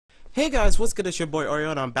Hey guys, what's good? It's your boy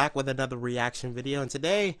Oreo, and I'm back with another reaction video. And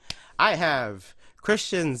today, I have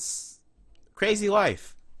Christian's Crazy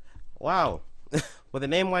Life. Wow, with a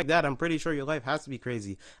name like that, I'm pretty sure your life has to be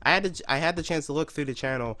crazy. I had the chance to look through the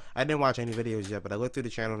channel. I didn't watch any videos yet, but I looked through the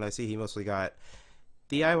channel and I see he mostly got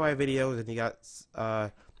DIY videos, and he got.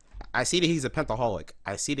 I see that he's a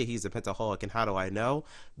pentaholic. And how do I know?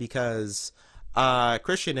 Because,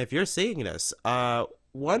 Christian, if you're seeing this,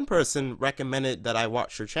 one person recommended that I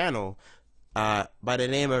watch your channel by the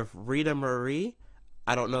name of Rita Marie.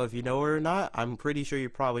 I don't know if you know her or not. I'm pretty sure you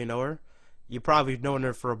probably know her. You probably known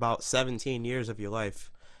her for about 17 years of your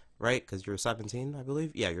life, right? Because you're 17, I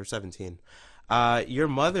believe. Yeah, you're 17. Your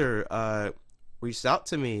mother reached out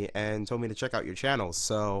to me and told me to check out your channel.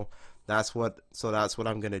 So that's what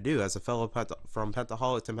I'm gonna do as a fellow from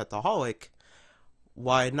Pentaholic to Pentaholic.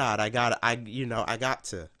 Why not? I got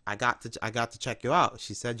to check you out.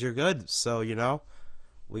 She said you're good, so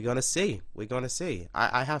we're gonna see.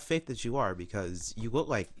 I have faith that you are because you look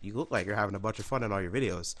like you're having a bunch of fun in all your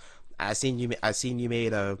videos. I seen you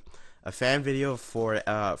made a fan video for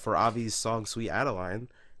Avi's song Sweet Adeline,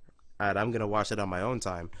 and I'm gonna watch it on my own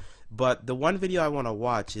time. But the one video I want to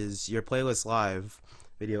watch is your playlist live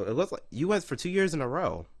video. It looks like you went for 2 years in a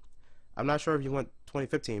row. I'm not sure if you went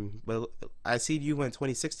 2015, but I see you went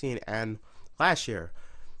 2016 and last year.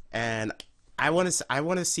 And I want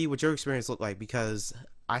to see what your experience looked like because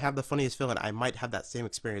I have the funniest feeling I might have that same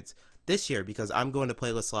experience this year because I'm going to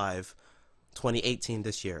Playlist Live 2018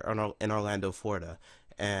 this year in Orlando, Florida.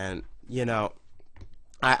 And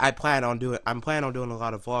I'm planning on doing a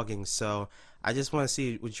lot of vlogging, so I just want to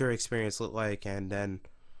see what your experience looked like, and then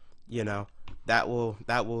you know that will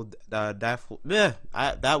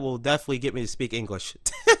definitely get me to speak English.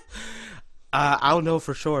 I'll know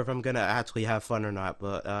for sure if I'm gonna actually have fun or not.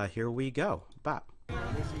 But here we go. Bop.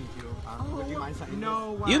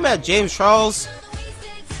 You met James Charles.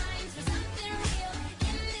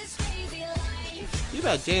 You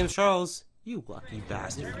met James Charles. You lucky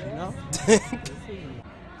bastard.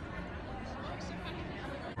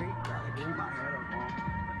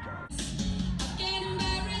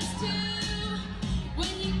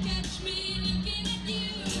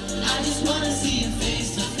 I just wanna see you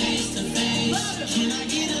face to face to face. Can I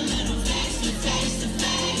get a little face to face to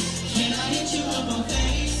face? Can I hit you up on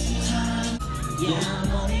FaceTime? Yeah,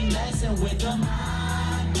 I'm only messing with the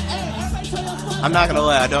mind. I'm not gonna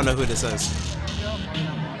lie, I don't know who this is.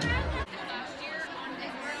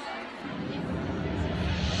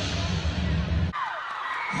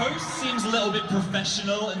 Host seems a little bit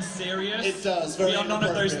professional and serious. It does. Very we are none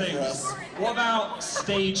of those appropriate for things. us. What about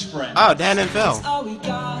stage friends? Oh, Dan and Phil. All we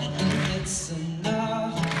got, and it's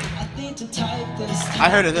enough. I think to type this. I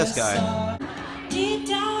heard of this guy. Deep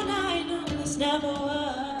down, I know this never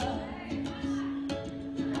works.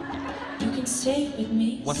 You can stay with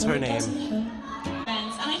me. What's so her it name? doesn't hurt.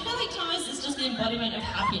 Friends, and I feel like Thomas is just the embodiment of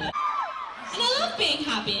happiness. And I love being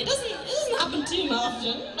happy. It doesn't happen too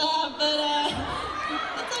often, but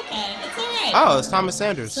it's okay. It's alright. Oh, it's Thomas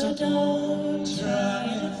Sanders. So don't try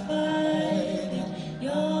to fight it.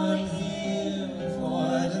 You're here for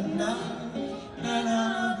the night, and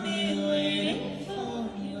I'll be waiting for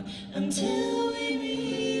you until we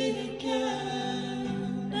meet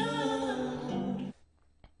again. No.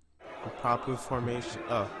 Proper formation.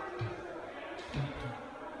 Oh.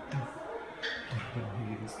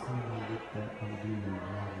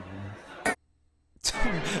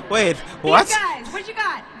 Wait, what? These guys, what you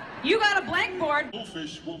got? You got a blank board.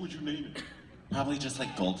 Goldfish, what would you name it? Probably just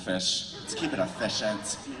like goldfish. Let's keep it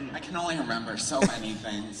efficient. I can only remember so many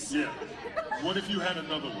things. Yeah. What if you had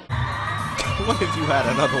another one? What if you had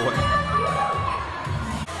another one?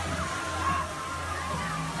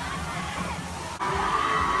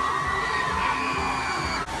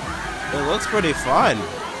 It looks pretty fun.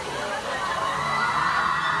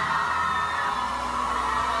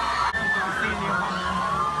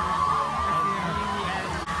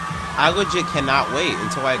 I legit cannot wait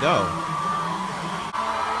until I go.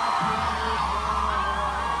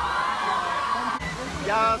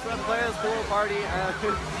 Yeah, so we're at the players' pool party,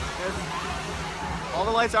 and all the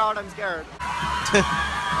lights are out. I'm scared.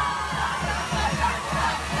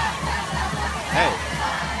 Hey.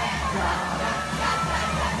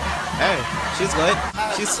 Hey, she's good.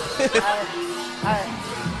 She's.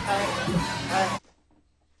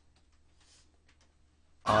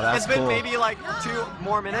 Oh, that's It's been cool. maybe like 2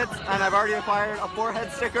 more minutes, and I've already acquired a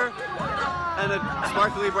forehead sticker and a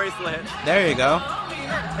sparkly bracelet. There you go.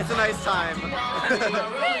 It's a nice time.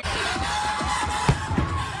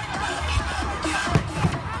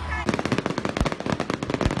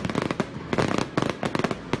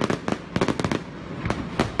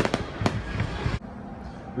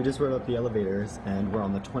 We just rode up the elevators and we're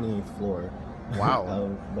on the 28th floor Wow.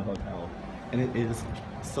 of the hotel. And it is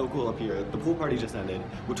so cool up here. The pool party just ended,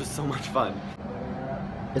 which was so much fun.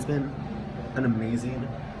 It's been an amazing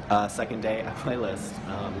second day at Playlist.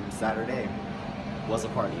 Saturday was a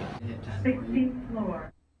party. 16th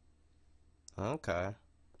floor. Okay.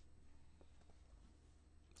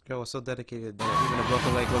 This girl was so dedicated that even a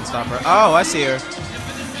broken leg wouldn't stop her. Oh, I see her.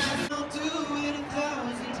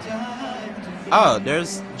 Oh,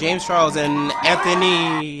 there's James Charles and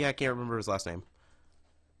Anthony. I can't remember his last name.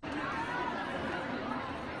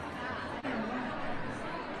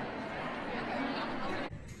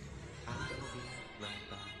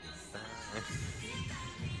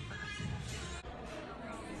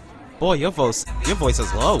 Boy, your voice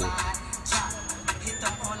is low.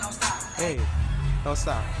 Hey, don't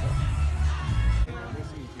stop.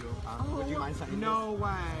 Would you mind signing? No way.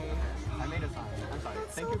 I made a sign. I'm sorry.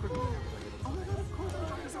 Thank you for being here. Oh my god, of course.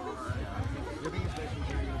 You're being inspiration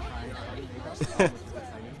here. You're gonna try and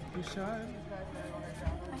you should.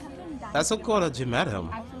 That's so cool that you met him.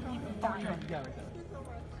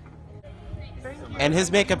 And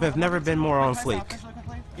his makeup have never been more on fleek.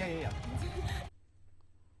 Yeah.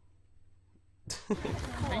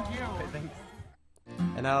 Thank you. Thanks.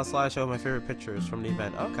 And now a slideshow of my favorite pictures from the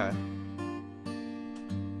event. Okay.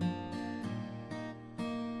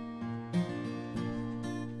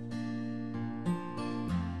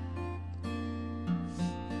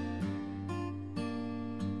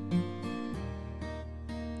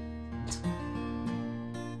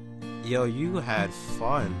 Yo, you had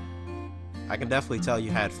fun. I can definitely tell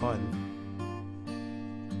you had fun.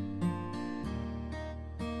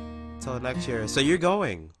 Till next year. So you're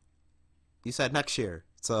going. You said next year.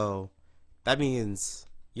 So that means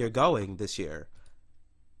you're going this year.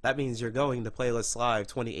 That means you're going to Playlist Live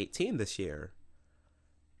 2018 this year.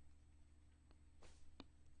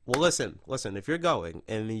 Well, listen. If you're going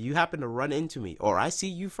and you happen to run into me or I see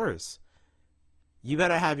you first, you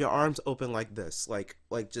better have your arms open like this. Like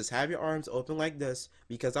just have your arms open like this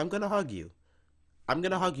because I'm going to hug you. I'm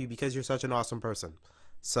going to hug you because you're such an awesome person.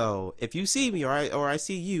 So if you see me or I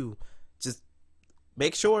see you, just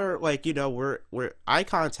make sure we're eye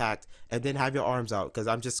contact and then have your arms out because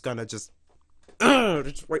I'm just gonna just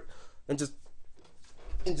wait and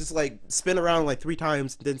just like spin around like 3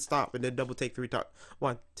 times, then stop and then double take 3 times.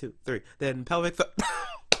 1, 2, 3. Then pelvic.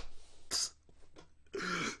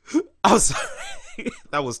 I'm sorry,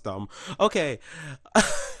 that was dumb. Okay,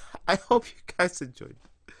 I hope you guys enjoyed.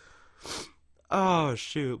 Oh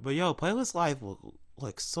shoot, but yo, Playlist Live will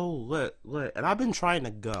like so lit, and I've been trying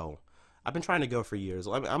to go. For years.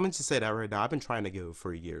 I'm gonna just say that right now. I've been trying to go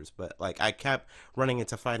for years, but like I kept running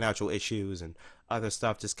into financial issues and other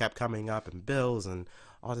stuff just kept coming up and bills and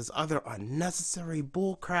all this other unnecessary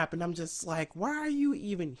bull crap, and I'm just like, why are you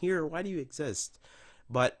even here? Why do you exist?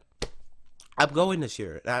 But I'm going this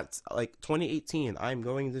year. That's like 2018. I'm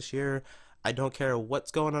going this year. I don't care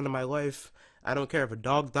what's going on in my life. I don't care if a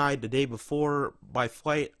dog died the day before my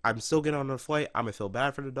flight. I'm still getting on the flight. I'm gonna feel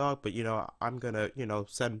bad for the dog, but I'm gonna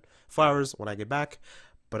send flowers when I get back.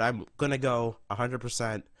 But I'm gonna go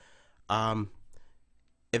 100%.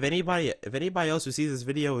 If anybody else who sees this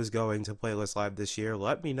video is going to Playlist Live this year,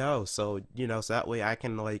 let me know. So so that way I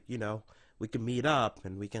can we can meet up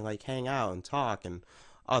and we can hang out and talk and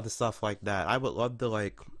all the stuff like that. I would love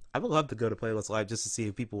to go to Playlist Live just to see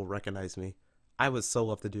if people will recognize me. I would so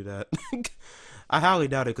love to do that. I highly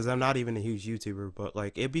doubt it because I'm not even a huge YouTuber, but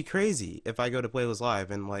it'd be crazy if I go to Playlist Live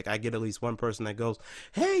and I get at least one person that goes,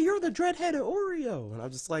 "Hey, you're the dread-headed Oreo," and I'm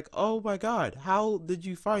just like, "Oh my god, how did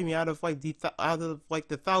you find me out of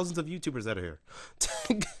the thousands of YouTubers that are here?"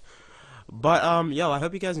 But yo, I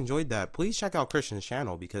hope you guys enjoyed that. Please check out Christian's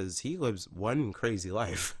channel because he lives one crazy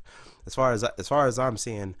life, as far as I'm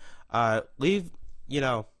seeing. Leave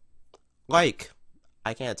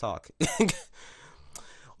I can't talk.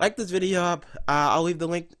 Like this video up. I'll leave the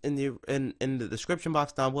link in the description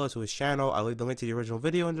box down below to his channel. I'll leave the link to the original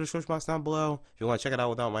video in the description box down below. If you want to check it out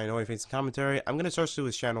without my annoying face and commentary, I'm gonna search through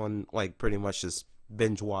his channel and pretty much just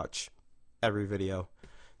binge watch every video,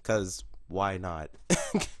 cause why not?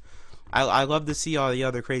 I love to see all the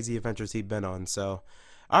other crazy adventures he's been on. So,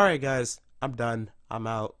 all right, guys, I'm done. I'm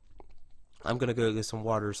out. I'm gonna go get some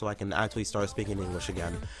water so I can actually start speaking English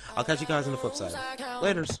again. I'll catch you guys on the flip side.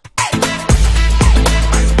 Laters.